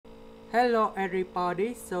Hello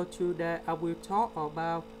everybody, so today I will talk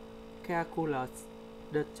about calculus.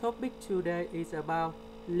 The topic today is about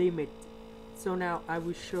limit. So now I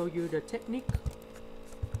will show you the technique.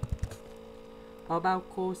 About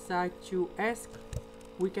cosine 2x,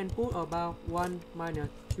 we can put about 1 minus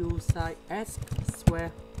 2 sine x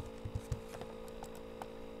square.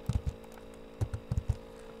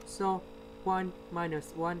 So 1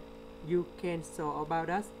 minus 1, you cancel about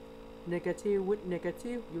that. Negative with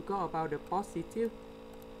negative, you go about the positive.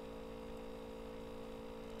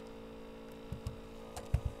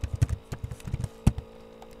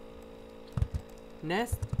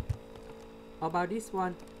 Next, about this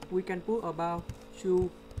one, we can put about 2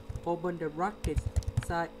 open the bracket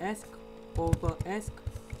sine x over x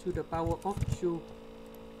to the power of 2.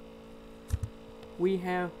 We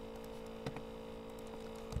have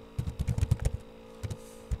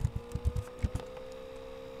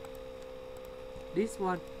this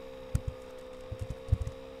one.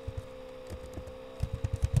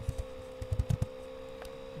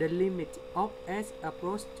 The limit of s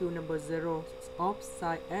approach to number 0 of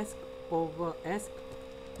sine x over x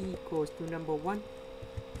equals to number 1.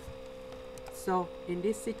 So in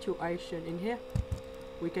this situation in here,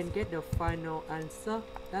 we can get the final answer.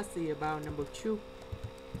 That's about number 2.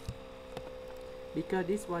 Because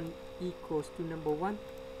this one equals to number 1.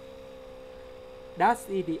 That's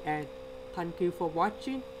the end. Thank you for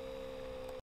watching.